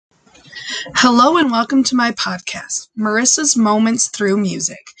Hello and welcome to my podcast, Marissa's Moments Through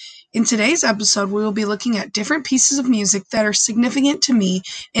Music. In today's episode, we will be looking at different pieces of music that are significant to me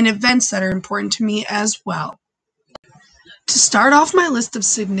and events that are important to me as well. To start off my list of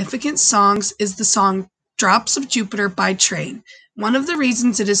significant songs is the song Drops of Jupiter by Train. One of the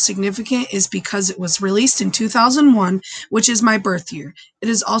reasons it is significant is because it was released in 2001, which is my birth year. It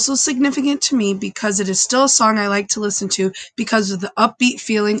is also significant to me because it is still a song I like to listen to because of the upbeat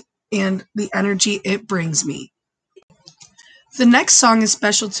feeling and the energy it brings me. The next song is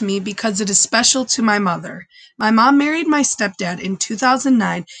special to me because it is special to my mother. My mom married my stepdad in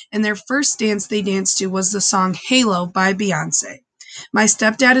 2009, and their first dance they danced to was the song Halo by Beyonce. My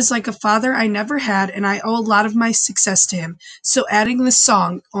stepdad is like a father I never had, and I owe a lot of my success to him, so adding this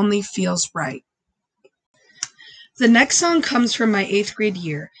song only feels right. The next song comes from my 8th grade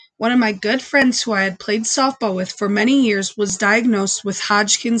year. One of my good friends who I had played softball with for many years was diagnosed with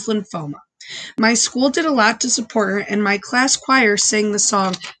Hodgkin's lymphoma. My school did a lot to support her, and my class choir sang the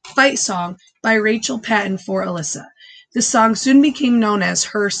song Fight Song by Rachel Patton for Alyssa. The song soon became known as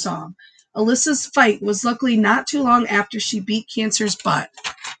her song. Alyssa's fight was luckily not too long after she beat cancer's butt.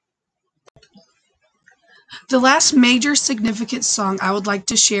 The last major significant song I would like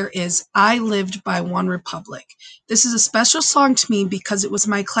to share is I Lived by OneRepublic. This is a special song to me because it was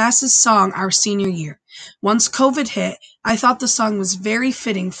my class's song our senior year. Once COVID hit, I thought the song was very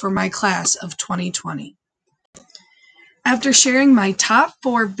fitting for my class of 2020. After sharing my top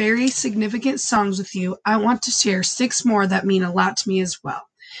 4 very significant songs with you, I want to share 6 more that mean a lot to me as well.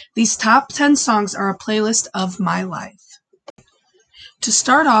 These top 10 songs are a playlist of my life. To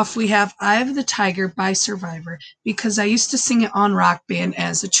start off, we have Eye of the Tiger by Survivor because I used to sing it on Rock Band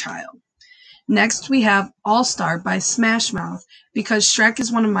as a child. Next, we have All Star by Smash Mouth because Shrek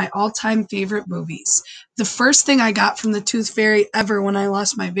is one of my all-time favorite movies. The first thing I got from the Tooth Fairy ever when I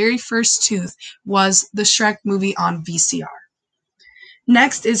lost my very first tooth was the Shrek movie on VCR.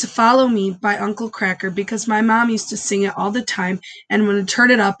 Next is Follow Me by Uncle Kracker because my mom used to sing it all the time and would turn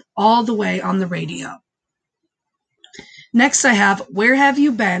it up all the way on the radio. Next I have Where Have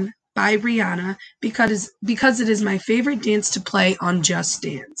You Been by Rihanna because it is my favorite dance to play on Just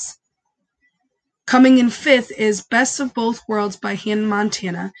Dance. Coming in 5th is Best of Both Worlds by Hannah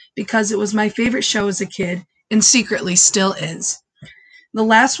Montana because it was my favorite show as a kid and secretly still is. The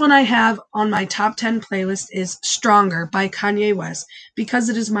last one I have on my top 10 playlist is Stronger by Kanye West because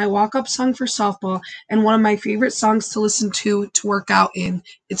it is my walk-up song for softball and one of my favorite songs to listen to work out in.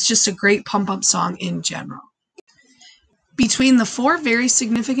 It's just a great pump-up song in general. Between the 4 very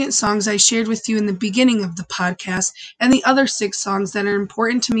significant songs I shared with you in the beginning of the podcast and the other 6 songs that are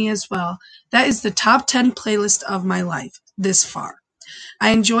important to me as well, that is the top 10 playlist of my life this far. I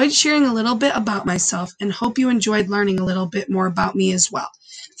enjoyed sharing a little bit about myself and hope you enjoyed learning a little bit more about me as well.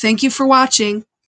 Thank you for watching.